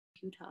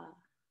Utah.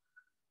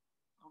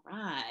 All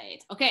right.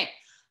 Okay.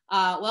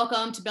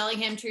 Welcome to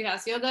Bellingham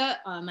Treehouse Yoga.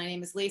 My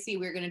name is Lacey.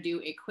 We're going to do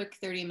a quick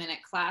 30-minute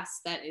class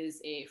that is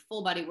a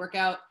full body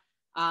workout,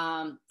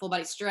 full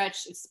body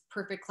stretch. It's a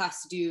perfect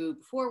class to do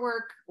before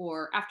work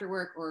or after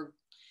work or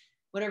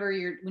whatever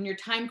when you're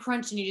time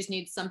crunched and you just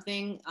need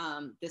something.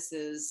 This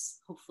is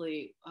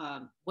hopefully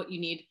what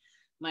you need.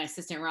 My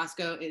assistant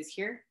Roscoe is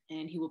here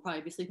and he will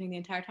probably be sleeping the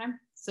entire time.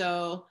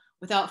 So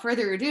without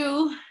further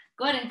ado,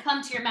 go ahead and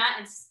come to your mat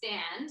and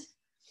stand.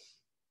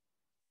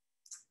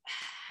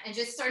 And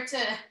just start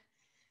to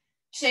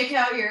take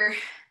out your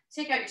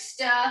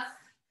stuff,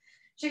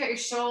 shake out your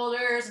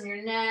shoulders and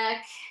your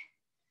neck.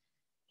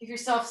 Give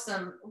yourself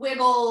some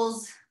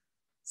wiggles,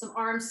 some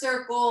arm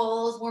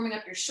circles, warming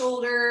up your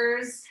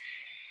shoulders.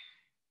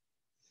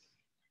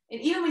 And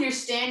even when you're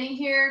standing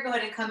here, go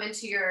ahead and come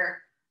into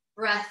your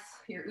breath,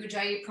 your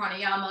Ujjayi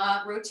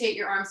pranayama. Rotate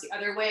your arms the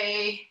other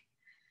way.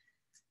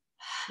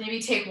 Maybe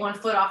take one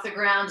foot off the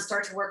ground to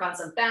start to work on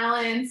some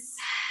balance.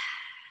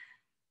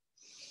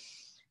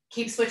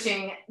 Keep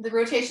switching the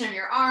rotation of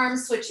your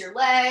arms, switch your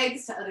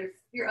legs to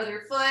your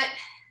other foot.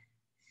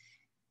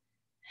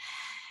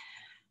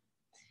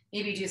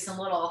 Maybe do some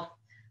little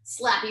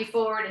slappy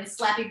forward and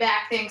slappy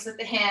back things with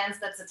the hands.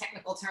 That's a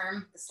technical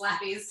term, the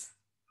slappies.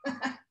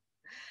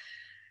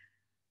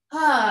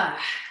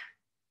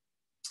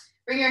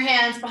 Bring your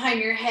hands behind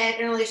your head,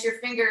 interlace your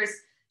fingers.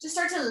 Just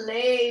start to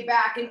lay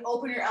back and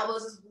open your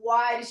elbows as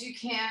wide as you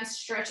can,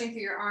 stretching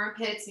through your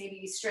armpits. Maybe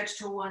you stretch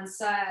to one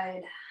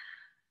side.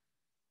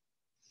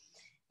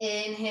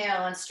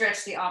 Inhale and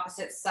stretch the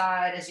opposite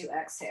side as you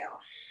exhale.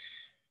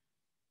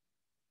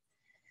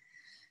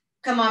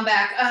 Come on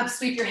back up,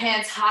 sweep your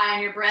hands high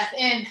on your breath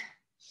in.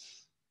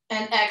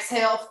 And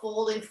exhale,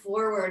 folding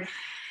forward.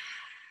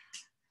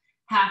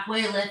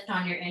 Halfway lift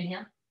on your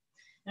inhale.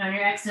 And on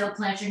your exhale,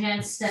 plant your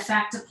hands, step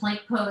back to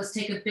plank pose.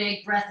 Take a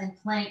big breath in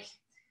plank.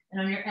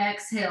 And on your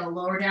exhale,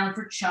 lower down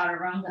for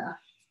chaturanga.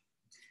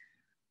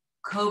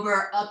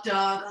 Cobra up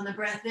dog on the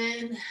breath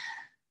in.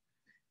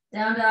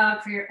 Down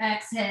dog for your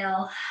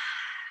exhale.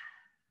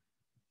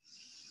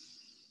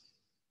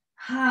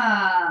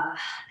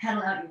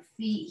 Pedal out your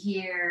feet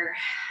here.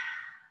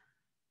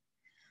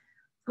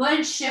 Go ahead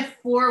and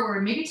shift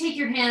forward. Maybe take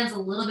your hands a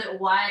little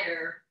bit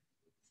wider.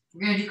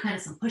 We're going to do kind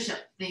of some push-up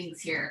things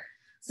here.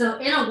 So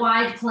in a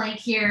wide plank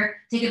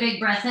here, take a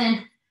big breath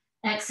in.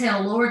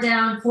 Exhale, lower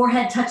down,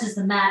 forehead touches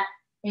the mat.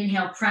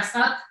 Inhale, press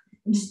up.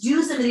 And just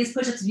do some of these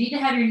push-ups. You need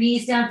to have your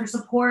knees down for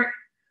support.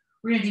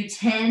 We're going to do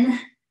 10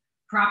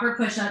 proper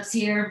push-ups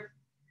here.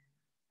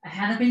 I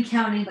haven't been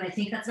counting, but I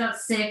think that's about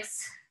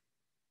 6.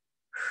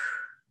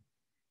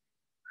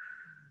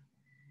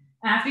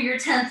 After your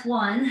 10th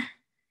one,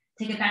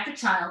 take it back to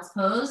child's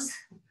pose.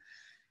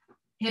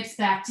 Hips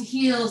back to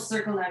heels,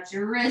 circle out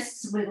your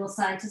wrists, wiggle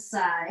side to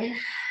side.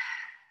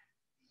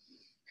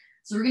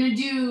 So we're gonna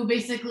do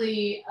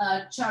basically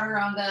a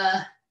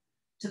chaturanga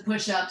to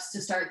push-ups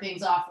to start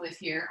things off with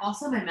here.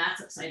 Also, my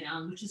mat's upside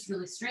down, which is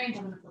really strange.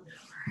 I'm gonna flip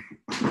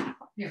it over.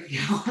 There we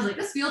go. I was like,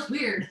 this feels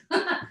weird.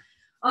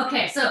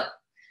 Okay, so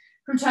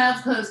from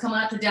child's pose, coming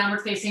up to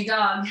downward facing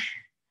dog.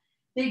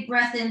 Big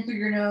breath in through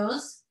your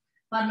nose.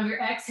 Bottom of your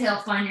exhale,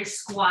 find your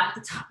squat at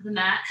the top of the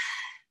mat.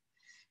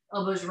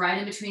 Elbows right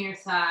in between your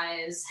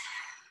thighs.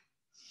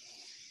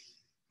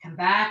 Come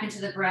back into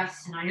the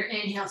breath, and on your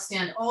inhale,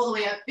 stand all the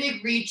way up.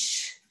 Big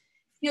reach.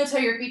 Heel toe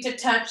your feet to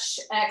touch.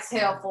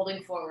 Exhale,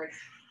 folding forward.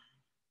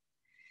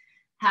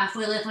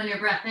 Halfway lift on your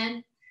breath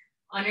in.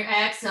 On your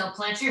exhale,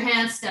 plant your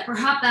hands, step or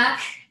hop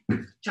back.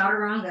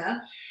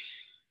 Chaturanga.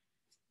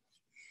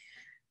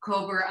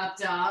 Cobra up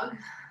dog.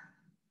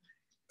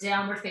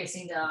 Downward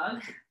facing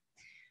dog.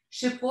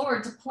 Shift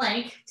forward to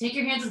plank. Take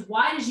your hands as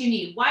wide as you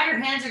need. Wider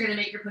hands are going to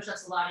make your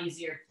push-ups a lot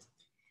easier.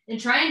 And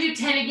try and do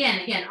 10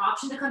 again. Again,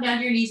 option to come down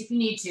to your knees if you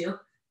need to.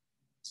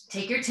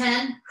 Take your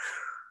 10.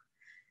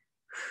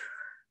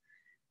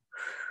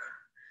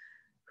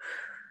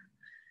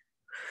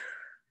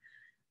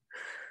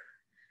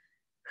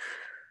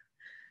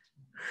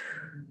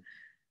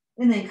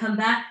 And then come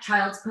back,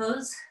 child's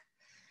pose.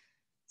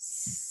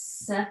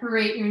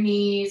 Separate your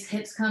knees,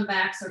 hips come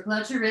back, circle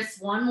out your wrists.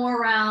 One more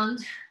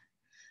round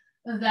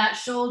of that.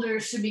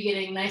 Shoulders should be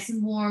getting nice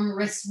and warm,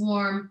 wrists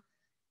warm,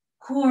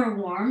 core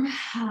warm.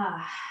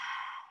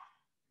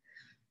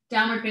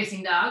 Downward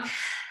facing dog.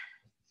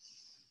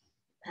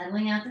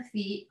 Pedaling out the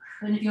feet.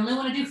 And if you only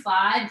want to do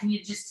 5, can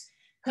you just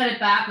cut it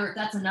back, or if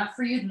that's enough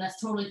for you, then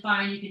that's totally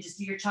fine. You can just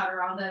do your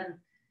chaturanga and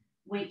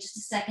wait just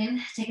a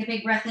second. Take a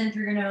big breath in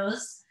through your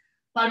nose.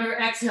 Bottom of your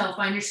exhale,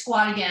 find your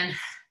squat again.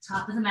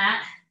 Top of the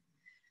mat.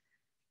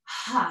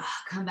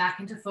 Come back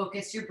into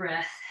focus, your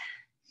breath.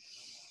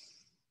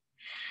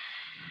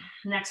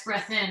 Next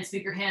breath in,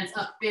 sweep your hands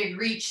up, big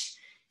reach.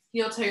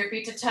 Heel toe your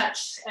feet to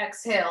touch.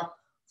 Exhale,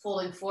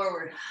 folding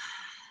forward.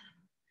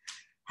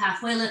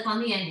 Halfway lift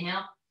on the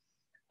inhale.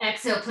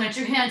 Exhale, plant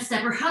your hands,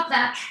 step or hop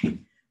back.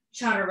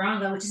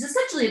 Chaturanga, which is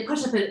essentially a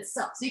push-up in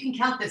itself. So you can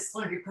count this as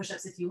one of your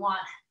push-ups if you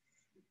want.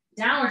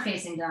 Downward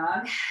facing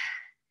dog.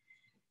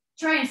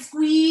 Try and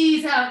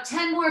squeeze out.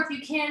 10 more if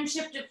you can.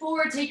 Shift it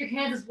forward. Take your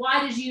hands as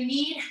wide as you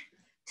need.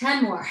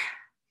 10 more.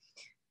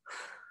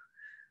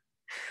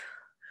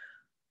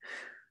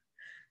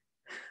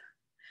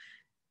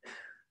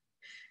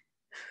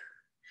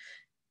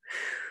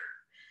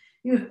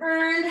 You've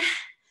earned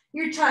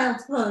your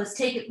child's pose.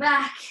 Take it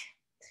back.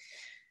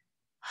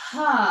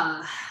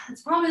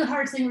 It's probably the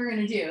hardest thing we're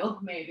gonna do,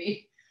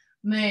 maybe.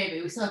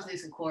 Maybe, we still have to do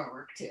some core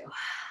work too.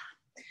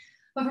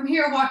 But from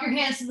here, walk your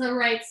hands to the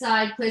right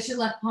side, place your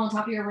left palm on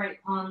top of your right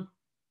palm.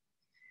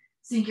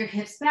 Sink your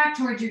hips back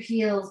towards your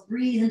heels,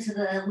 breathe into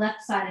the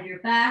left side of your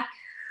back.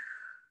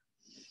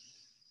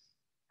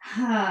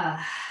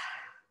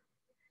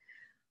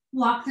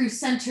 Walk through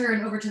center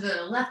and over to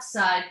the left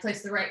side,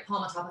 place the right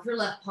palm on top of your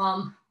left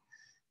palm.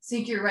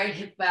 Sink your right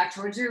hip back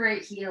towards your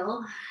right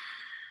heel.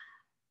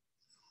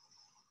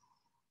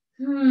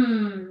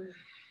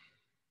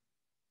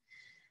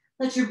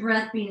 Let your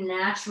breath be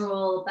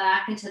natural,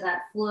 back into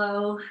that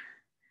flow.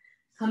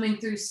 Coming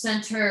through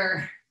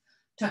center,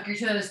 tuck your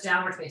toes,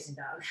 downward facing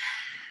dog.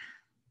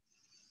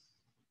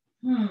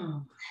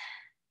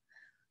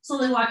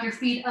 Slowly walk your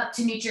feet up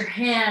to meet your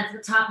hands at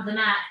the top of the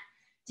mat.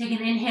 Take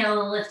an inhale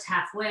to lift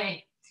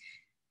halfway.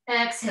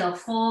 Exhale,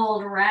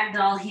 fold,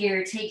 ragdoll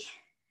here. Take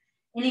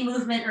any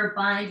movement or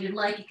bind you'd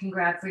like. You can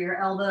grab for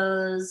your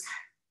elbows.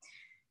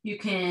 You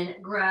can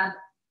grab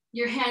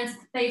your hands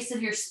at the base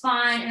of your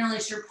spine,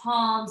 interlace your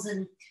palms,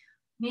 and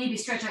maybe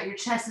stretch out your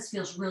chest. This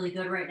feels really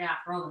good right now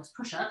for all those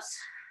push-ups.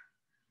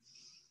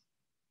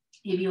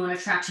 Maybe you want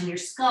to traction your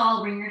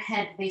skull, bring your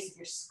head to the base of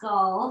your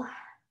skull.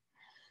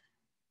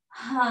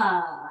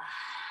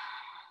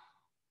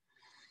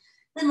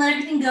 Then let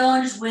everything go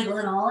and just wiggle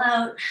it all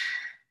out.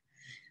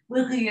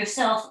 Wiggle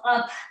yourself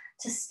up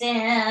to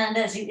stand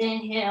as you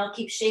inhale.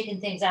 Keep shaking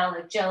things out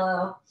like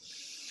Jello.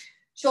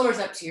 Shoulders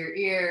up to your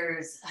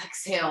ears.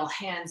 Exhale,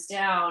 hands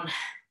down.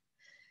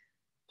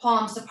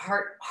 Palms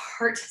apart,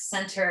 heart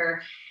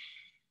center.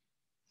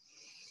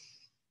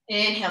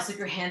 Inhale, sweep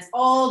your hands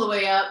all the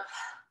way up.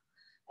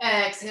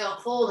 Exhale,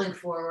 folding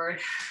forward.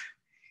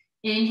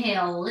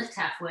 Inhale, lift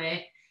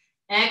halfway.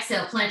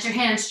 Exhale, plant your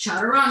hands,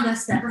 chaturanga,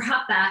 step or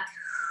hop back.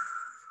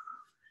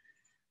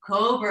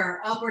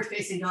 Cobra, upward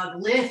facing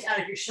dog. Lift out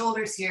of your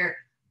shoulders here.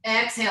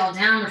 Exhale,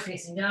 downward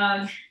facing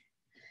dog.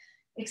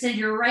 Extend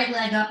your right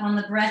leg up on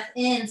the breath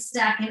in,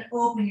 stack and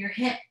open your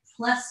hip,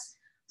 plus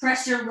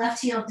press your left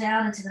heel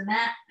down into the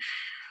mat.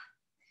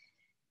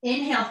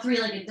 Inhale,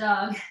 three-legged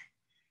dog.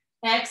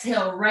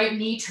 Exhale, right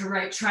knee to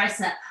right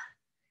tricep.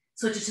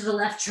 Switch it to the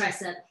left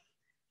tricep.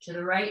 To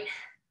the right,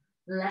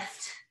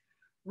 left,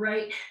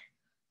 right.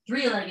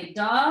 Three-legged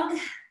dog.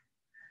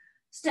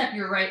 Step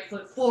your right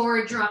foot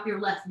forward, drop your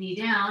left knee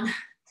down.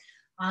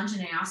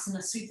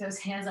 Anjaneyasana, sweep those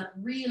hands up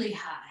really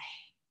high.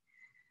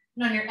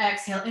 And on your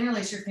exhale,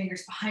 interlace your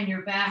fingers behind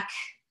your back.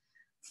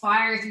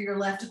 Fire through your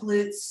left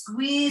glute,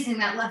 squeezing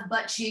that left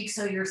butt cheek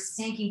so you're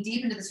sinking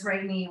deep into this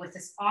right knee with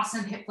this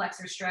awesome hip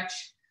flexor stretch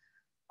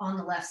on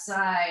the left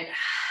side.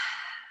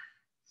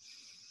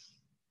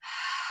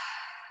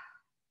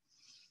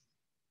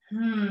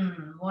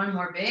 One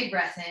more big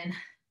breath in.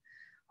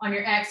 On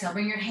your exhale,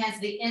 bring your hands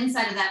to the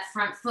inside of that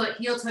front foot,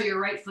 heel toe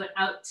your right foot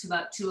out to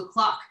about 2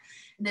 o'clock,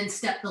 and then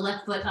step the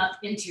left foot up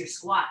into your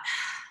squat.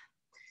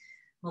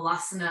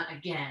 Malasana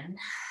again.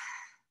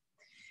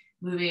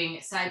 Moving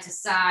side to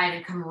side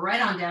and come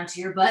right on down to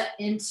your butt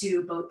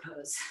into boat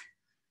pose.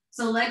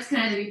 So legs can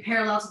either be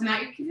parallel to the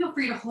mat. You can feel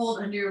free to hold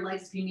under your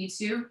legs if you need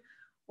to,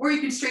 or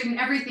you can straighten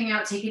everything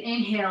out. Take an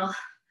inhale,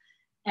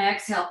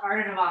 exhale,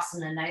 Ardha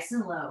Navasana, nice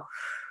and low.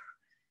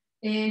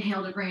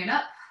 Inhale to bring it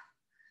up.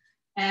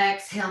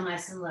 Exhale,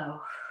 nice and low.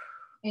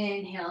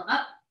 Inhale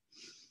up.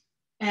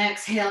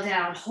 Exhale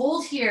down.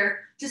 Hold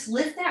here. Just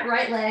lift that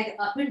right leg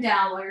up and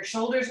down while your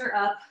shoulders are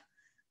up.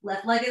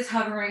 Left leg is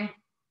hovering.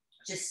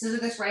 Just scissor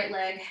this right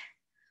leg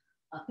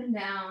up and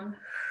down.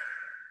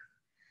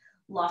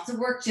 Lots of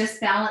work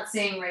just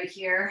balancing right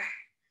here.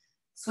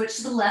 Switch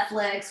to the left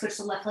leg. Switch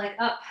the left leg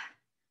up,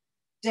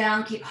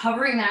 down. Keep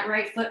hovering that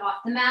right foot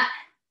off the mat.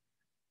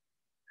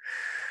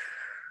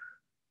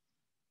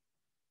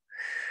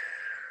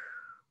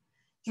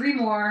 Three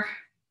more.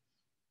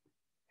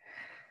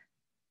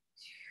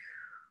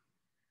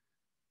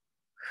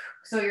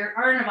 So your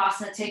Ardha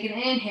Navasana, take an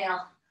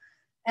inhale.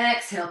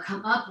 Exhale,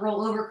 come up,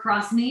 roll over,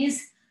 cross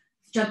knees.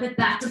 Jump it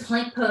back to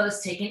plank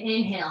pose. Take an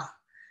inhale.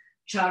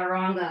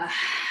 Chaturanga.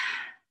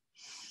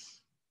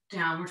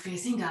 Downward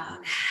facing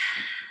dog.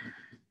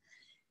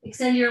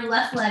 Extend your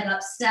left leg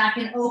up, stack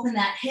and open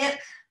that hip.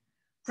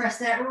 Press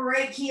that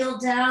right heel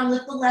down,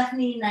 lift the left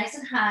knee nice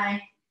and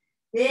high.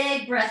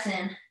 Big breath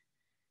in.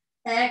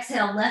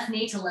 Exhale, left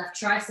knee to left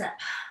tricep.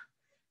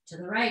 To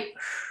the right,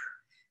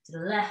 to the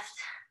left,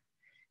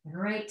 and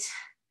right,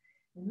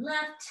 and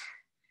left,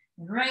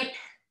 and right,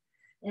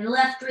 and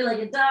left.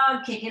 Three-legged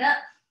dog, kick it up.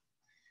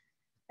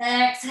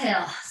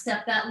 Exhale,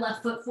 step that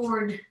left foot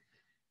forward.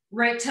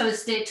 Right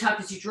toes stay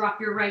tucked as you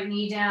drop your right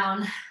knee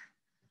down.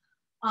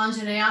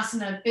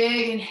 Anjaneyasana,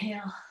 big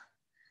inhale.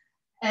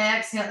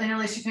 Exhale,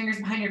 interlace your fingers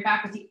behind your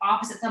back with the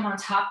opposite thumb on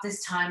top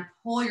this time.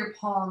 Pull your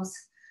palms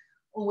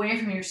away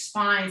from your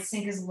spine.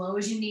 Sink as low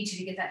as you need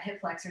to get that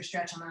hip flexor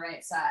stretch on the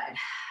right side.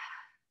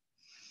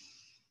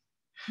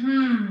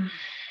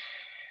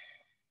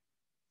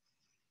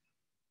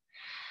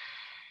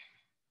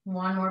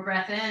 One more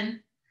breath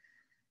in.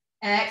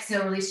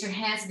 Exhale, release your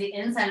hands to the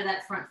inside of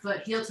that front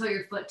foot. Heel toe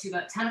your foot to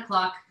about 10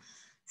 o'clock.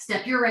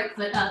 Step your right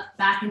foot up,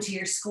 back into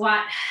your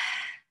squat.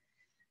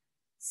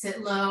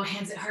 Sit low,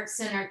 hands at heart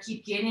center.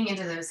 Keep getting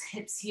into those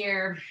hips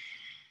here.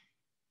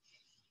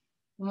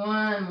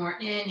 One more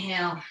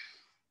inhale.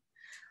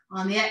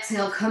 On the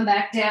exhale, come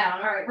back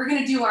down. All right, we're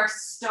gonna do our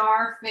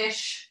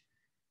starfish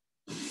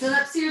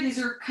sit-ups here. These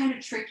are kind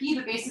of tricky,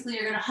 but basically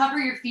you're gonna hover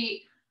your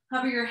feet,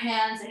 hover your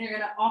hands, and you're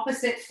gonna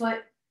opposite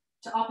foot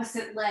to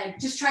opposite leg.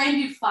 Just try and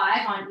do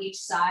 5 on each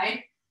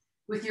side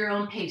with your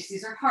own pace.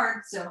 These are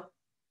hard, so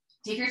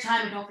take your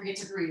time and don't forget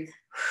to breathe.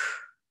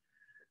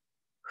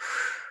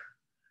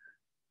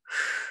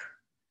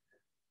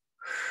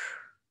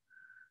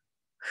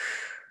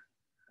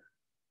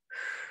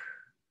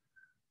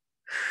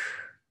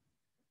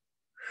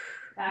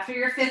 After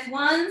your 5th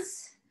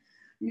ones,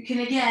 you can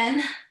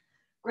again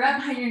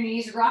grab behind your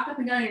knees, rock up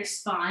and down your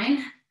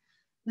spine,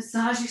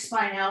 massage your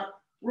spine out,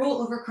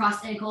 roll over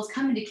crossed ankles,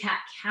 come into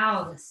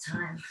cat-cow this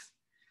time.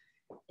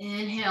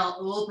 Inhale,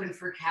 open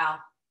for cow.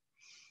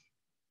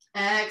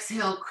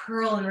 Exhale,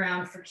 curl and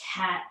round for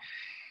cat.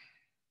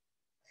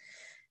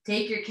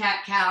 Take your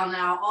cat-cow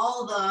now.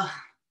 All the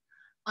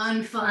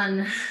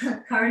unfun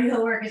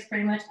cardio work is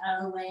pretty much out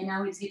of the way.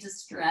 Now we just get to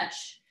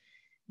stretch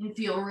and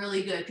feel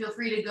really good. Feel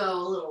free to go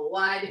a little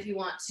wide if you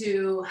want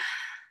to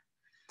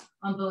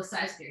on both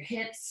sides of your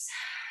hips.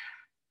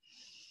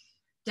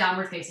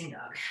 Downward facing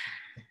dog.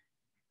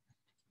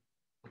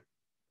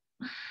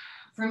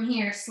 From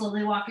here,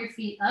 slowly walk your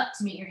feet up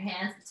to meet your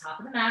hands at the top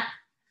of the mat.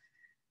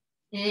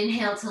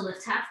 Inhale to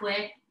lift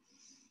halfway.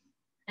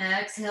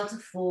 Exhale to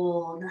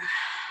fold.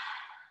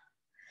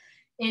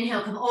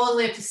 Inhale, come all the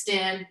way up to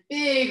stand.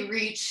 Big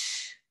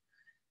reach.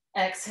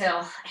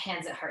 Exhale,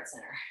 hands at heart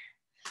center.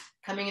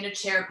 Coming into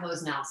chair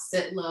pose now.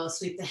 Sit low,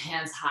 sweep the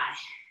hands high.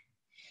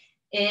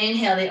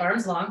 Inhale, the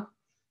arms long.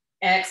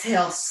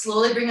 Exhale,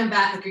 slowly bring them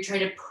back like you're trying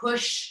to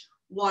push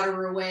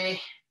water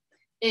away.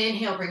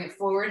 Inhale, bring it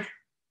forward.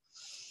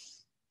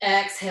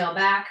 Exhale,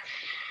 back.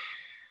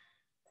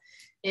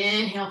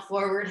 Inhale,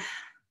 forward.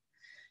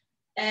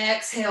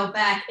 Exhale,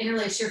 back.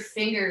 Interlace your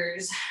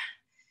fingers.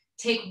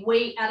 Take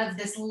weight out of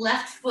this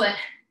left foot.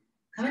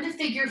 Come into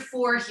figure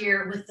 4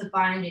 here with the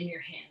bind in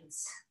your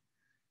hands.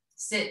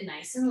 Sit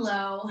nice and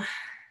low.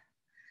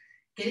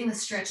 Getting the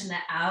stretch in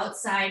that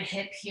outside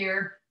hip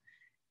here.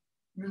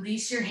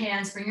 Release your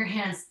hands, bring your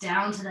hands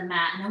down to the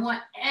mat. And I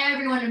want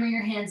everyone to bring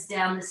your hands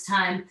down this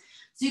time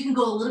so you can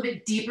go a little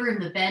bit deeper in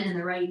the bend in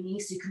the right knee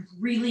so you can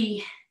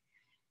really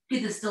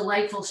get this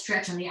delightful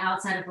stretch on the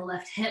outside of the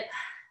left hip.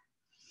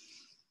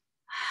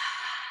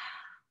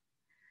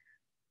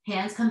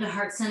 Hands come to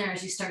heart center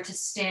as you start to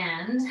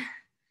stand.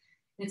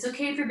 It's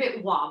okay if you're a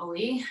bit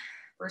wobbly.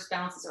 First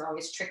balances are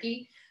always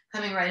tricky.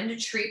 Coming right into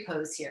tree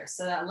pose here.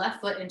 So that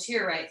left foot into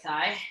your right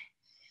thigh.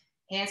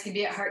 Hands can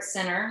be at heart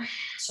center.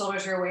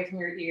 Shoulders are away from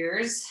your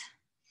ears.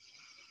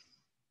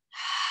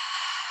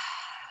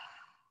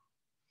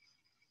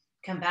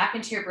 Come back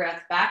into your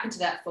breath, back into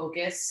that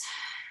focus.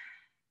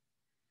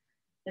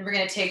 Then we're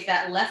gonna take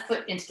that left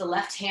foot into the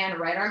left hand,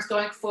 right arm's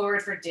going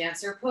forward for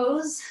dancer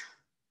pose.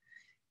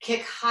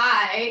 Kick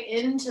high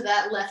into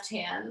that left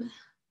hand.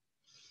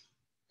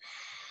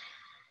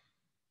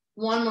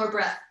 One more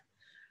breath.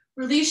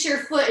 Release your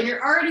foot and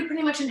you're already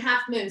pretty much in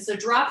half moon. So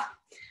drop,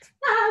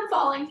 I'm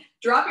falling.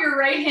 Drop your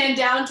right hand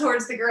down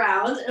towards the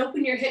ground and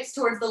open your hips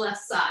towards the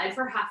left side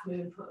for half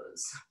moon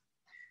pose.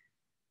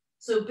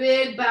 So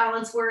big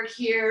balance work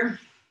here.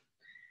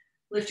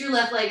 Lift your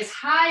left leg as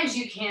high as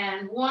you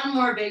can. One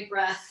more big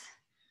breath.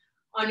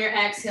 On your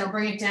exhale,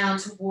 bring it down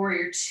to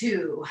warrior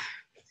 2.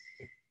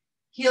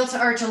 Heel to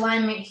arch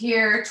alignment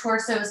here.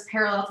 Torso is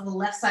parallel to the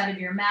left side of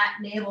your mat,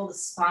 navel to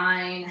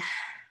spine.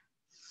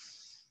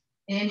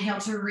 Inhale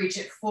to reach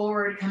it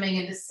forward, coming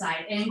into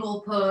side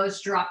angle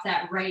pose. Drop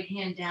that right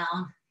hand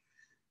down.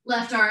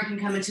 Left arm can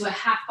come into a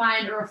half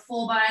bind or a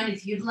full bind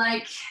if you'd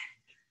like.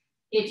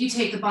 If you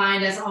take the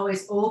bind, as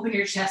always, open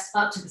your chest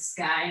up to the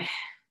sky.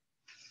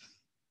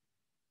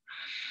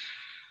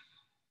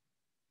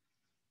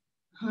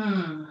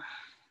 One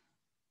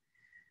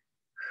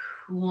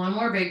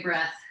more big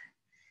breath.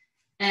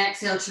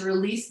 Exhale to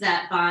release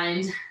that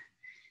bind.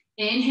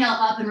 Inhale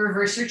up and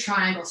reverse your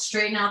triangle.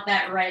 Straighten out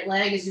that right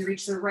leg as you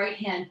reach the right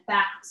hand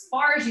back as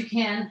far as you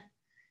can.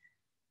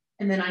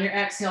 And then on your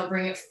exhale,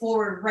 bring it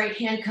forward. Right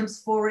hand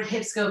comes forward,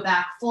 hips go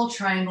back, full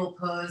triangle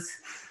pose.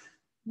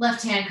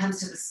 Left hand comes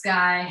to the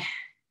sky.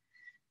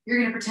 You're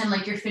gonna pretend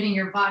like you're fitting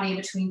your body in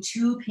between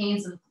 2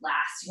 panes of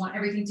glass. You want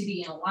everything to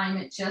be in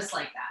alignment just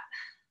like that.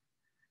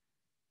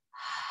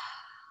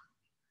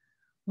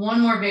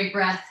 One more big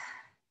breath.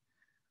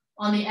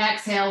 On the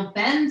exhale,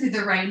 bend through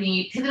the right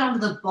knee, pivot onto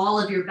the ball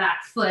of your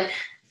back foot.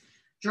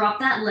 Drop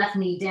that left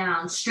knee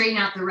down, straighten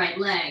out the right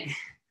leg.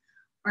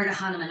 Ardha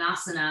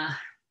Hanumanasana.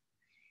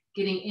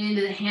 Getting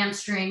into the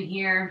hamstring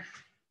here.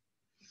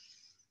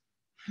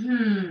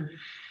 Play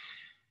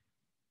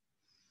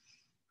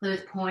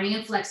with pointing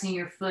and flexing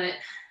your foot.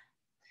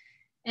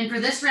 And for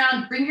this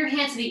round, bring your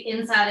hand to the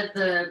inside of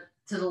the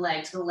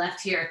leg, to the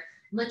left here.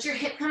 Let your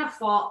hip kind of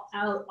fall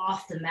out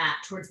off the mat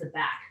towards the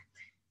back.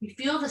 You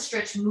feel the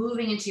stretch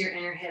moving into your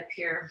inner hip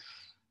here.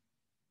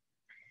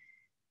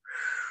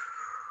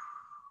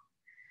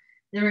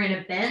 Then we're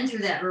gonna bend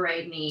through that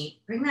right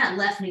knee. Bring that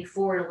left knee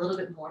forward a little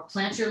bit more.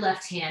 Plant your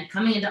left hand,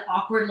 coming into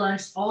awkward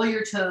lunge, all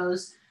your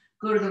toes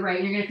go to the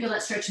right. You're gonna feel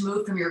that stretch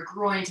move from your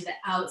groin to the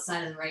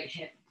outside of the right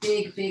hip.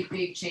 Big, big,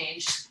 big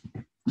change.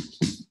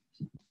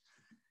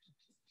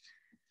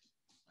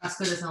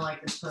 Roscoe doesn't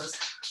like this pose.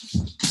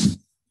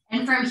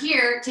 And from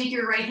here, take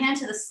your right hand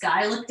to the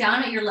sky, look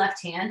down at your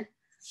left hand,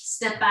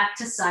 step back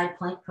to side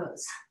plank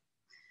pose.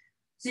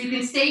 So you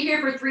can stay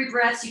here for 3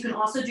 breaths. You can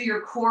also do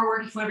your core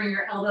work if you want to bring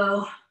your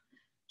elbow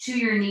to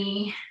your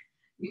knee.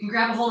 You can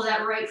grab a hold of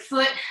that right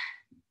foot,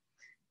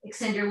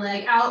 extend your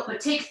leg out,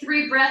 but take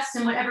 3 breaths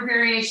in whatever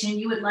variation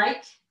you would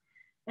like.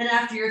 And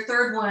after your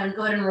 3rd one,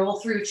 go ahead and roll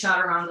through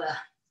Chaturanga.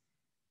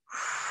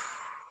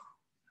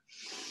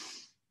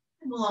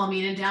 And we'll all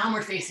meet in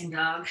downward facing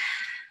dog.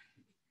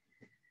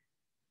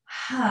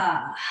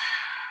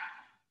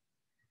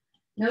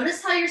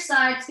 Notice how your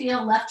sides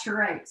feel left to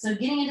right. So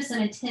getting into some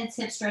intense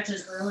hip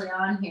stretches early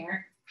on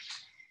here.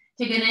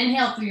 Take an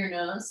inhale through your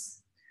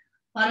nose.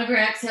 Bottom of your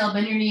exhale,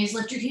 bend your knees,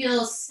 lift your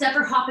heels, step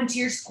or hop into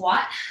your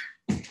squat.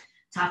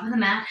 Top of the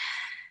mat.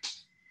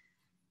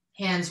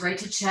 Hands right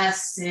to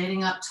chest,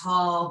 sitting up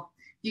tall.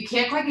 If you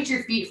can't quite get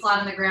your feet flat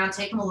on the ground,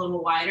 take them a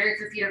little wider. If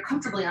your feet are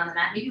comfortably on the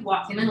mat, maybe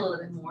walk them in a little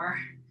bit more.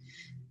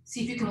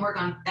 See if you can work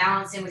on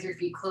balancing with your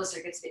feet closer.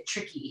 It gets a bit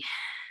tricky.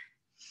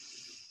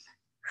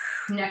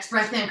 Next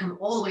breath in, come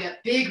all the way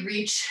up, big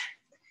reach.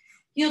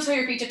 Heel toe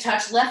your feet to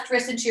touch, left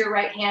wrist into your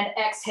right hand,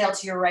 exhale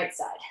to your right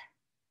side.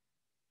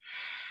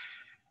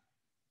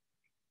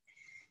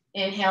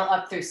 Inhale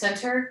up through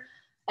center,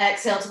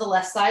 exhale to the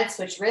left side,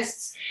 switch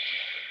wrists.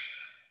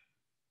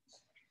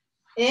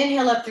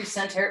 Inhale up through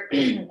center,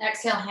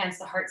 exhale, hands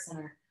to heart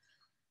center.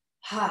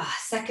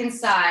 Second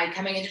side,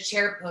 coming into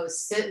chair pose,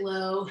 sit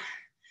low.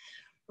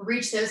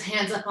 Reach those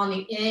hands up on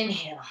the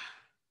inhale.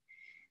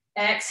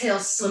 Exhale,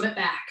 swim it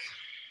back.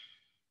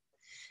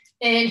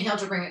 Inhale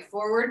to bring it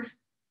forward.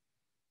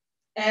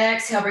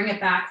 Exhale, bring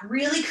it back.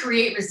 Really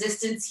create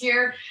resistance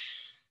here.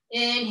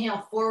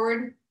 Inhale,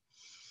 forward.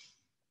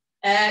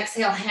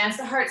 Exhale, hands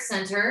to heart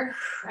center.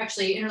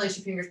 Actually, interlace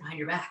your fingers behind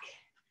your back.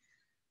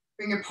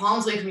 Bring your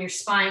palms away from your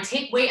spine.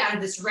 Take weight out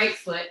of this right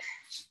foot.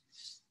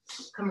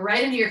 Come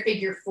right into your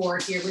figure 4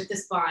 here with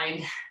this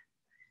bind.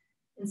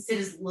 And sit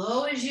as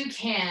low as you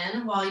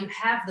can while you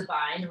have the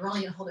bind. We're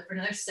only gonna hold it for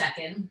another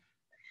second.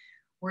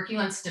 Working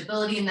on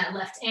stability in that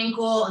left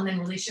ankle, and then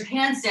release your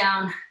hands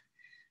down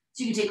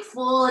so you can take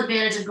full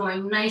advantage of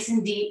going nice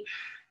and deep.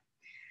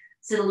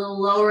 Sit a little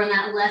lower on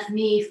that left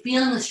knee,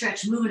 feeling the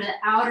stretch move to the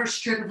outer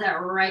strip of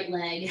that right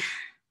leg.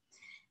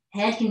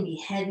 Head can be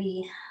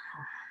heavy.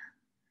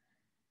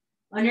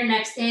 On your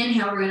next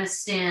inhale, we're gonna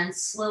stand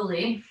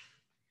slowly,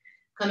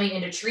 coming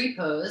into tree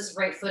pose,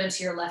 right foot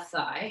into your left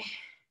thigh.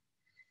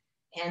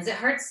 Hands at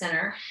heart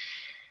center.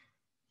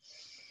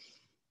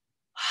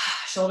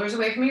 Shoulders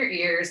away from your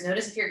ears.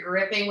 Notice if you're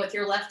gripping with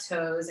your left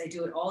toes. I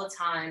do it all the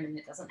time and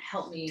it doesn't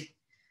help me.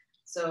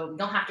 So you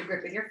don't have to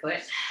grip with your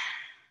foot.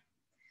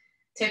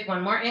 Take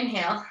one more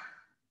inhale.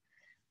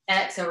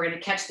 Exhale, we're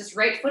gonna catch this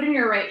right foot in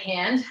your right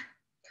hand.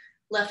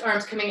 Left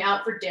arm's coming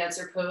out for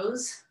dancer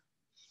pose.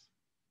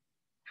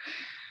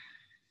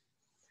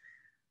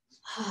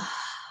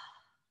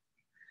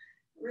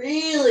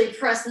 Really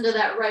press into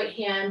that right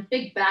hand.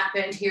 Big back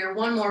bend here.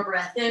 One more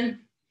breath in.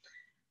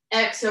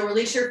 Exhale,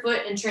 release your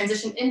foot and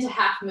transition into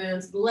half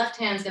moons. The left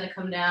hand's gonna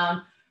come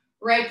down.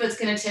 Right foot's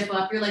gonna tip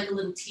up. You're like a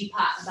little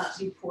teapot about to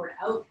be poured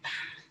out.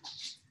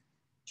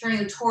 Turning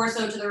the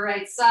torso to the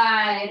right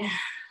side.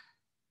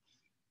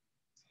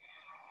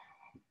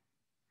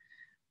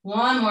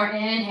 One more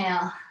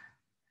inhale.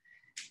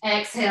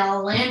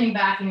 Exhale, landing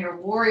back in your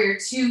warrior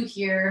 2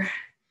 here.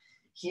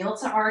 Heel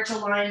to arch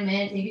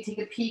alignment. Maybe take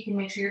a peek and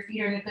make sure your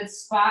feet are in a good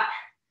spot.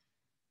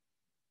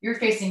 You're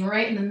facing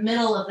right in the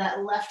middle of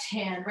that left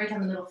hand, right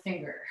down the middle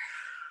finger.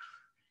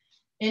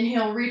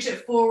 Inhale, reach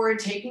it forward,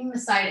 taking the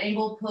side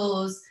angle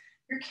pose.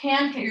 Your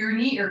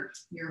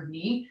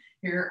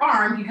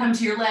arm can come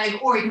to your leg,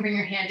 or you can bring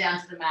your hand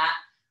down to the mat.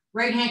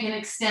 Right hand can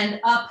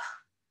extend up,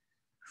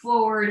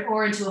 forward,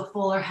 or into a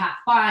full or half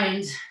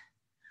bind.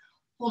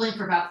 Holding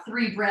for about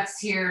 3 breaths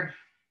here.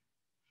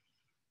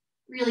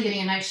 Really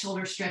getting a nice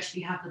shoulder stretch if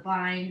you have the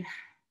bind.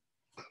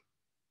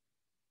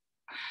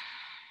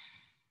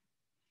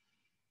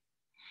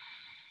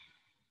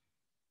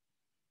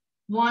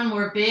 One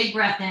more big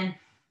breath in.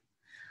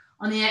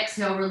 On the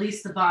exhale,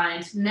 release the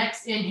bind.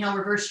 Next inhale,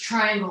 reverse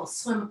triangle.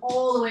 Swim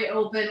all the way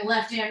open.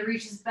 Left hand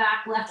reaches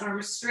back, left arm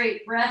is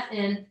straight. Breath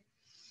in.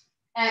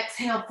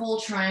 Exhale,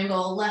 full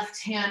triangle.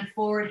 Left hand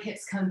forward,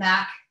 hips come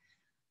back.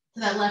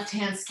 So that left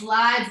hand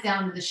slides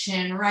down to the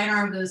shin, right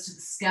arm goes to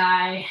the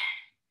sky.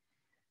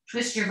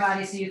 Twist your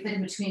body so you fit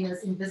in between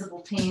those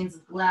invisible panes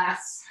of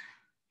glass.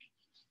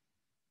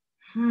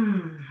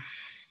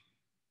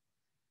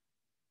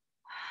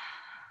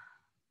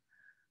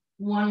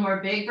 One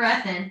more big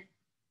breath in.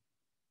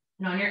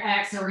 And on your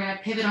exhale, we're gonna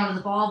pivot onto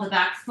the ball of the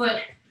back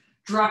foot.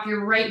 Drop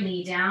your right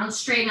knee down,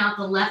 straighten out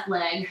the left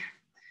leg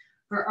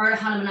for Ardha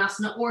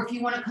Hanumanasana. Or if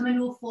you wanna come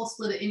into a full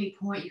split at any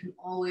point, you can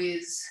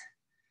always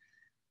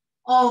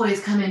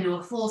come into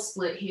a full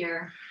split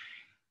here.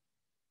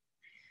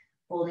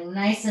 Holding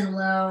nice and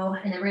low.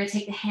 And then we're gonna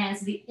take the hands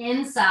to the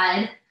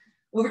inside,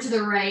 over to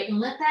the right, and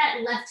let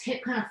that left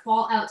hip kind of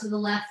fall out to the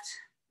left,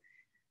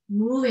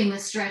 moving the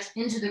stretch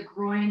into the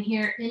groin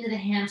here, into the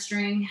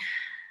hamstring.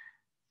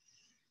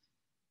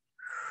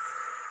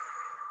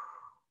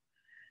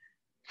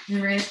 And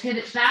we're gonna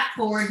pivot back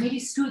forward, maybe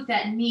scoot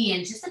that knee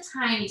in just a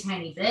tiny,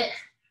 tiny bit.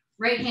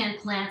 Right hand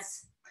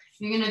plants.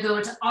 You're gonna go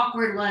into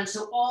awkward lunge,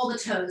 so all the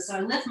toes. So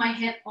I lift my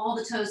hip, all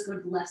the toes go to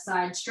the left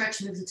side,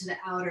 stretch moves into the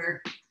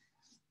outer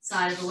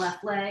side of the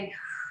left leg.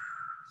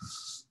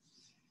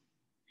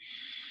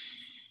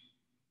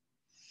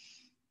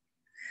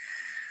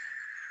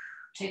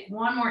 Take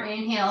one more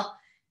inhale,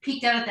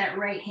 peek down at that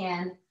right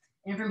hand.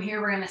 And from here,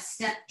 we're gonna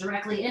step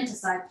directly into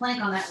side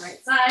plank on that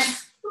right side.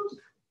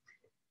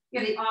 You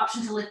have the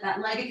option to lift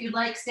that leg if you'd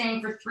like,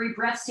 staying for 3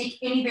 breaths. Take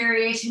any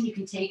variation. You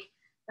can take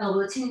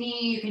elbow to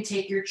knee, you can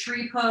take your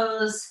tree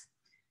pose,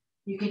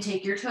 you can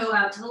take your toe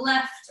out to the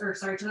left, or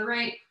sorry, to the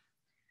right,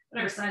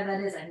 whatever side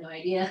that is, I have no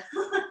idea.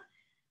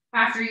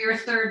 After your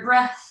 3rd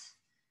breath,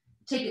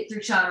 take it through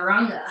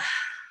chaturanga.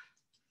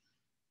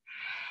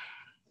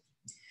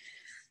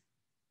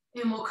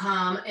 And we'll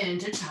come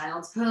into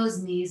child's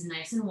pose, knees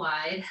nice and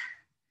wide.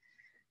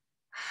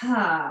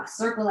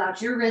 Circle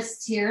out your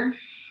wrists here.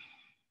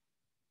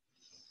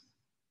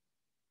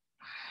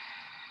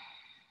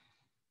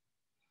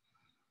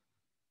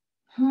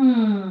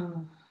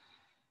 Come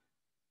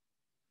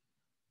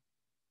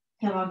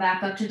on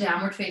back up to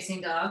downward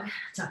facing dog.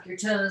 Tuck your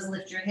toes,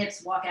 lift your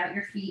hips, walk out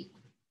your feet.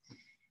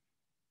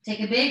 Take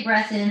a big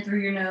breath in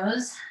through your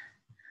nose.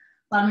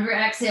 Bottom of your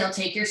exhale,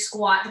 take your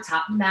squat to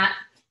top of the mat.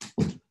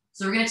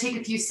 So we're gonna take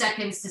a few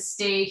seconds to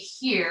stay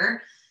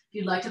here. If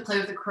you'd like to play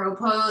with a crow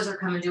pose or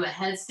come and do a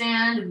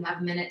headstand, we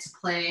have a minute to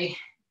play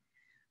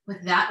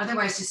with that.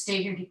 Otherwise, just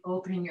stay here and keep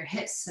opening your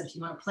hips. So if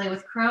you wanna play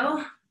with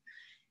crow,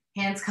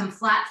 hands come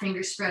flat,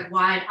 fingers spread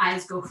wide,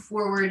 eyes go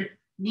forward,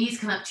 knees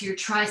come up to your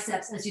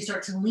triceps as you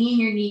start to lean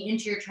your knee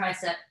into your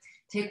tricep.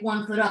 Take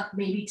 1 foot up,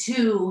 maybe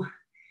 2.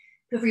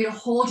 Feel free to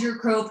hold your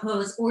crow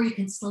pose, or you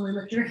can slowly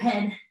lift your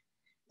head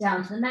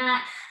down to the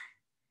mat.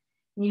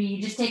 Maybe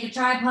you just take a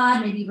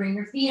tripod, maybe bring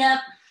your feet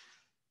up.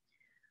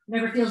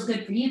 Whatever feels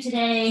good for you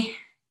today.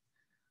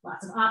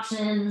 Lots of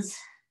options.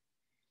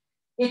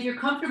 If you're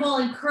comfortable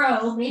in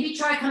crow, maybe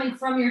try coming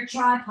from your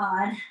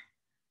tripod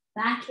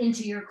back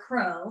into your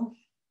crow.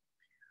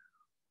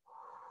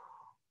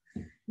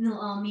 And then we'll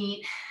all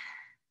meet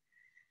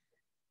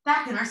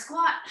back in our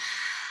squat.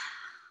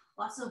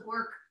 Lots of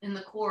work in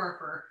the core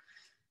for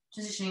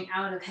transitioning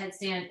out of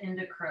headstand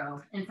into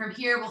crow. And from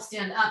here, we'll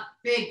stand up,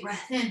 big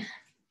breath in.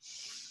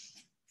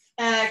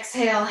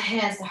 Exhale,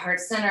 hands to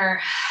heart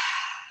center.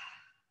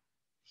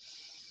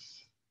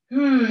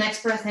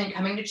 Next breath in,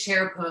 coming to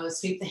chair pose.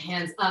 Sweep the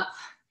hands up.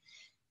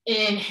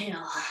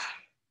 Inhale.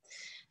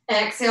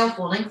 Exhale,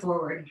 folding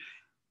forward.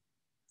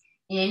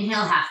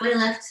 Inhale, halfway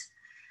lift.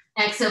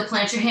 Exhale,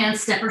 plant your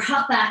hands, step or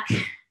hop back.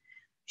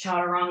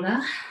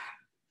 Chaturanga.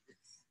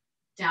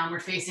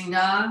 Downward facing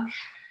dog.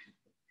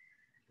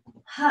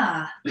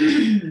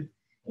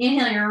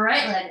 Inhale your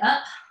right leg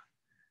up.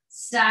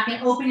 Stack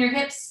and open your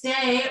hips,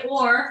 stay,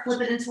 or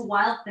flip it into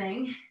wild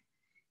thing.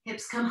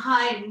 Hips come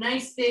high,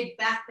 nice big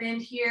back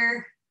bend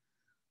here.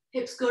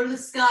 Hips go to the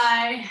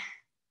sky.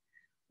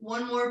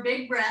 One more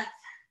big breath.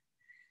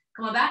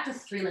 Come on back to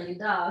 3-legged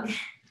dog.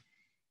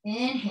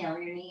 Inhale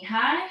your knee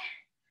high.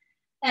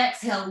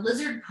 Exhale,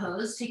 lizard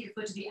pose. Take your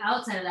foot to the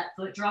outside of that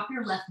foot. Drop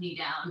your left knee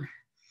down.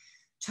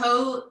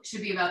 Toe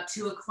should be about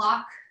 2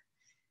 o'clock.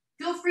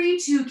 Feel free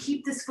to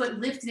keep this foot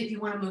lifted if you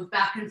want to move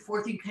back and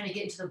forth. You can kind of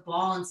get into the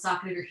ball and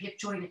socket of your hip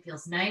joint. It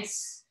feels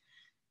nice.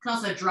 You can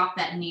also drop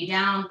that knee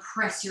down,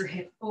 press your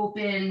hip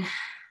open.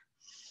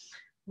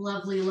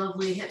 Lovely,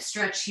 lovely hip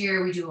stretch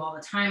here. We do all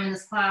the time in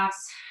this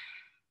class.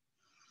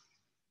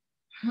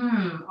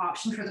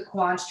 Option for the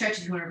quad stretch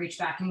if you want to reach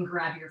back and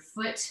grab your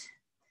foot.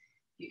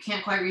 If you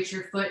can't quite reach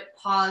your foot,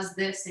 pause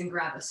this and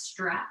grab a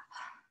strap.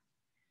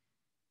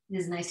 It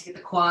is nice to get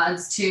the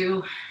quads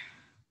too.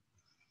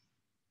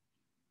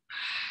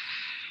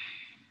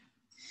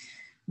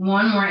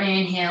 One more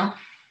inhale.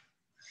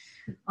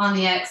 On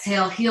the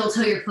exhale, heel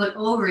toe your foot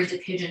over into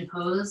pigeon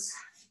pose.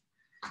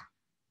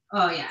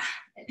 Oh yeah,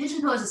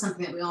 pigeon pose is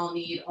something that we all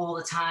need all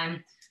the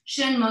time.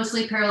 Shin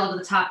mostly parallel to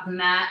the top of the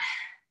mat.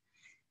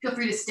 Feel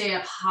free to stay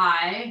up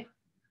high,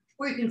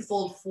 or you can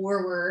fold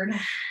forward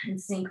and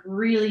sink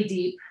really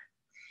deep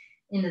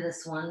into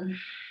this one.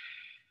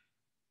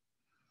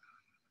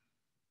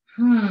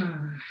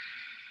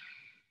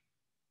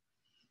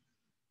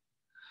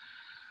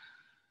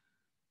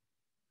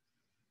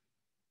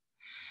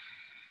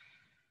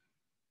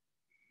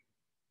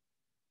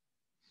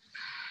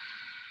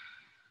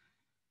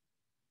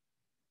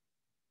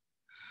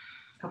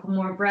 Couple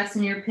more breaths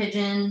in your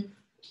pigeon.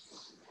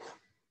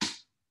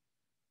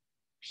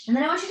 And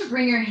then I want you to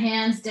bring your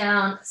hands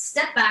down,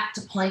 step back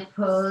to plank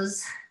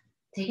pose,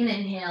 take an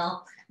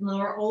inhale,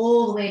 lower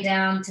all the way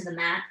down to the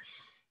mat.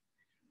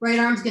 Right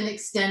arm's gonna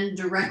extend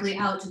directly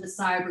out to the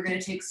side. We're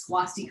gonna take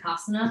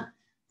swastikasana.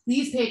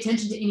 Please pay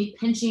attention to any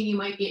pinching you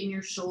might get in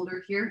your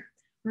shoulder here.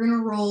 We're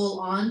gonna roll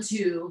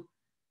onto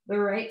the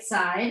right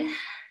side.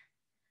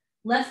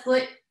 Left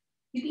foot,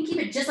 you can keep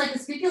it just like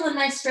this. If you feel a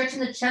nice stretch in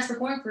the chest, we're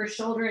going for a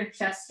shoulder and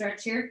chest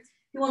stretch here.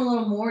 If you want a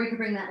little more, you can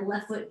bring that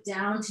left foot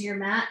down to your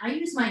mat. I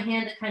use my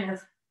hand to kind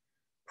of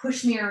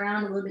push me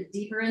around a little bit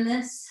deeper in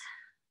this.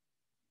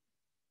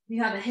 If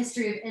you have a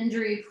history of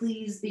injury,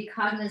 please be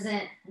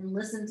cognizant and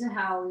listen to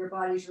how your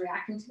body's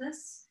reacting to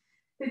this.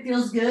 If it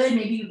feels good,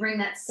 maybe you bring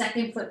that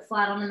second foot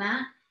flat on the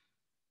mat.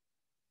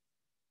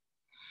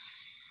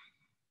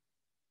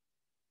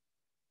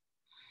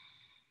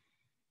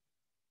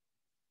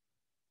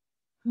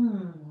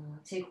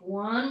 Take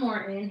one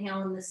more inhale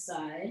on this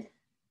side.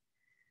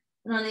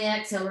 And on the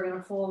exhale, we're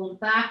gonna fold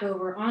back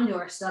over onto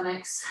our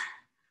stomachs,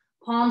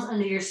 palms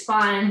under your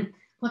spine,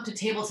 up to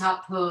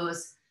tabletop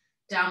pose,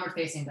 downward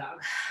facing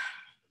dog.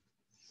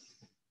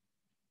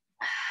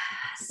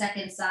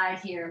 Second side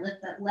here,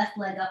 lift that left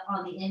leg up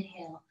on the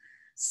inhale.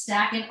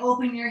 Stack and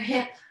open your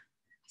hip,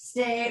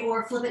 stay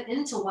or flip it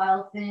into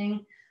wild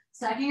thing.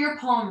 Stacking your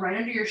palm right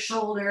under your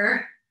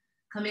shoulder,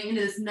 coming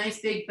into this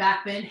nice big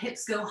back bend.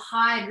 Hips go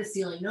high to the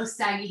ceiling, no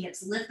saggy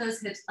hips. Lift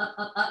those hips up,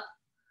 up, up.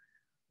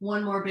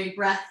 One more big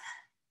breath.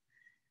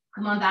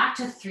 Come on back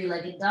to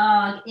three-legged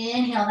dog.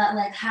 Inhale that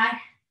leg high.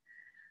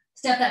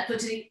 Step that foot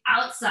to the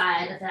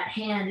outside of that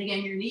hand.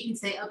 Again, your knee can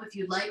stay up if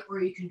you'd like,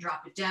 or you can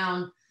drop it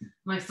down.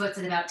 My foot's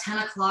at about 10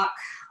 o'clock.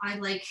 I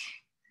like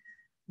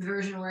the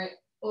version where I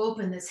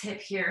open this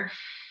hip here.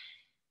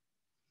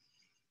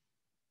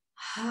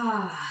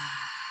 Trying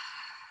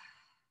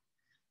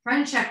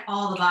to check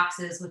all the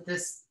boxes with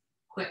this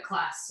quick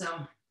class.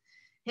 So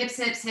hips,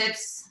 hips,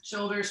 hips,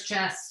 shoulders,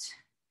 chest,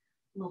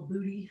 little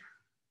booty.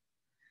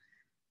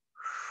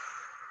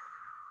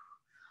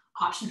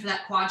 Option for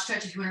that quad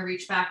stretch if you want to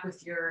reach back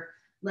with your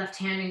left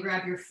hand and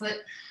grab your foot.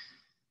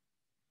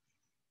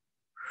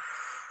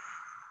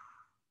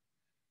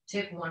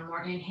 Take one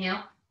more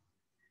inhale.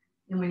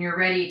 And when you're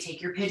ready,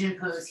 take your pigeon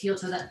pose. Heel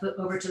toe that foot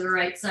over to the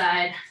right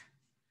side.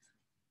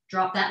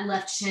 Drop that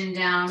left shin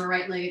down. The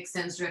right leg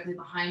extends directly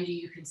behind you.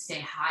 You can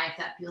stay high if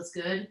that feels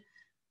good.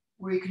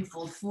 Or you can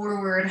fold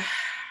forward.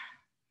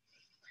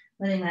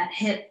 Letting that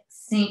hip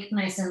sink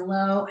nice and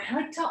low. I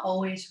like to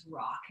always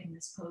rock in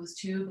this pose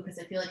too, because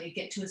I feel like I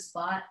get to a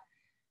spot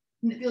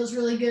and it feels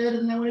really good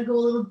and I want to go a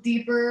little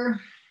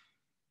deeper.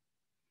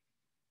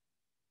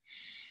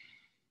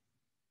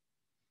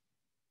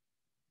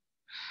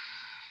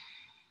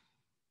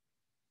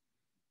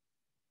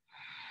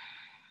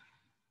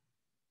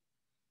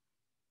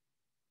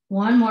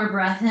 One more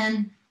breath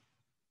in.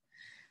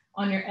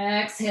 On your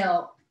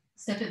exhale,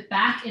 step it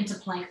back into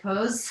plank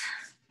pose.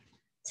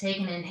 Take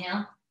an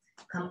inhale.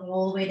 Come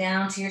all the way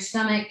down to your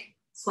stomach.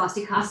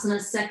 Swastikasana,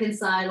 second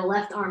side. The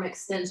left arm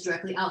extends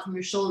directly out from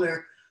your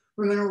shoulder.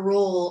 We're gonna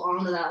roll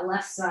onto that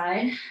left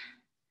side.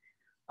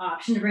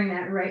 Option to bring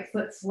that right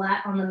foot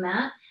flat on the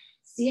mat.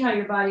 See how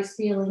your body's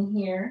feeling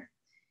here.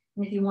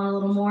 And if you want a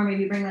little more,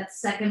 maybe bring that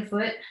second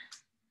foot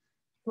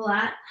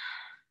flat.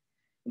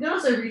 You can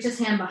also reach this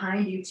hand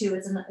behind you too.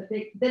 It's a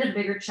bit of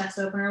bigger chest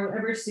opener,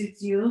 whatever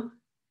suits you.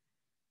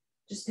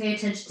 Just pay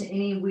attention to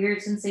any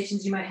weird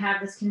sensations you might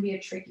have. This can be a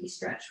tricky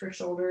stretch for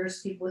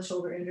shoulders, people with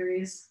shoulder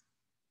injuries.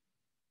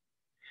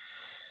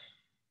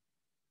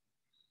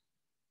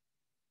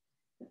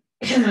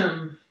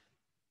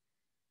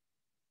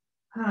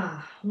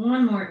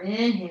 One more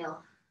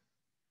inhale.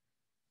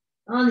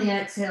 On the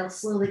exhale,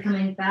 slowly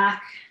coming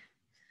back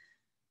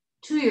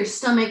to your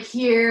stomach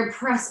here.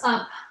 Press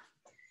up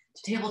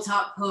to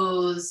tabletop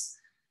pose.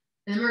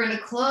 And then we're gonna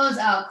close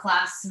out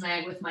class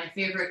tonight with my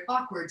favorite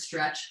awkward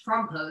stretch,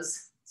 frog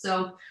pose.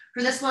 So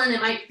for this one,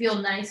 it might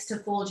feel nice to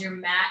fold your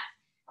mat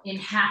in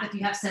half if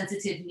you have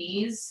sensitive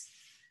knees.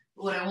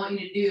 But what I want you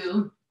to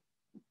do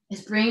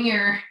is bring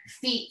your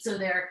feet so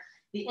the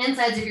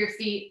insides of your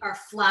feet are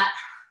flat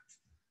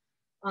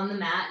on the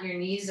mat. Your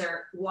knees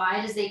are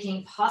wide as they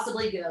can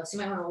possibly go. So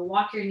you might wanna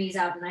walk your knees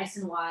out nice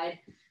and wide.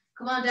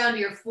 Come on down to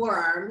your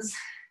forearms.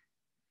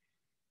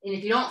 And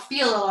if you don't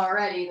feel it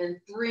already, then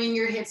bring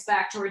your hips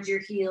back towards your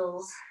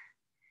heels.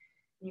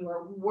 You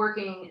are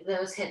working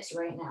those hips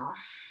right now.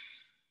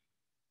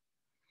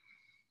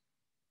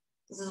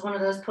 This is one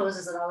of those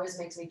poses that always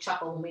makes me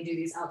chuckle when we do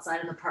these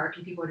outside in the park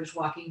and people are just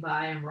walking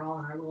by and we're all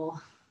in our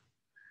little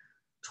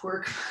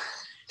twerk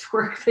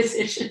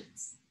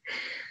positions.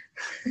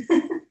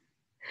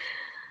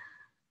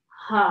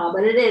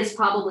 But it is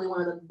probably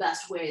one of the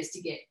best ways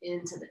to get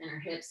into the inner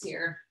hips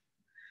here.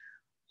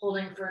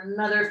 Holding for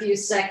another few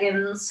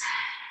seconds.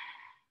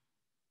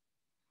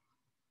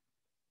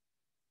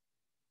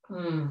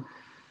 Two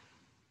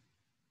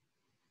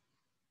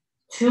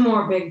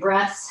more big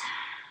breaths.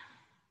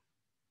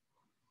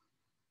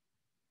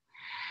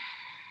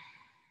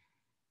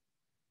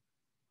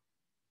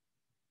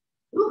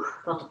 Ooh,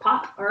 about to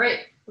pop. All right,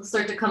 let's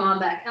start to come on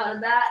back out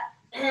of that.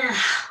 And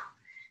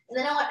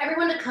then I want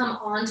everyone to come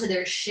onto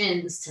their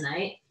shins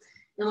tonight.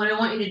 And what I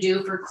want you to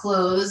do for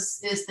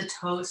close is the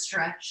toe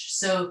stretch.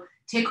 So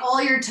take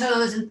all your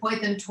toes and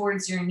point them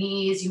towards your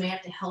knees. You may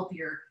have to help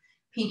your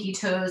pinky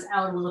toes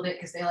out a little bit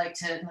because they like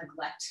to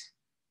neglect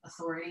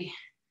authority.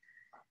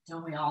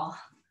 Don't we all?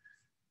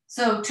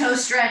 So toe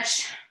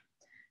stretch,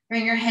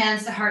 bring your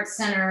hands to heart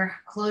center,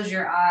 close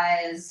your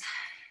eyes,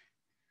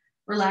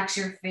 relax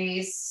your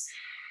face.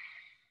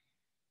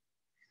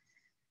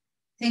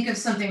 Think of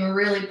something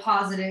really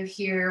positive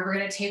here. We're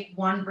gonna take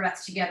one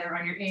breath together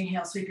on your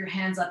inhale. Sweep your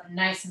hands up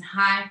nice and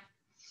high.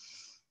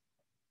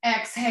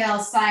 Exhale,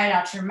 sigh it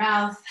out your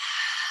mouth.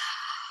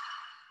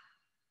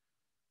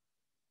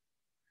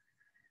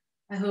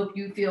 I hope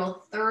you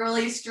feel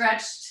thoroughly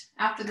stretched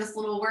after this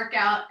little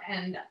workout,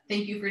 and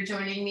thank you for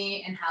joining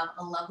me, and have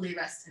a lovely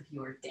rest of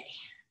your day.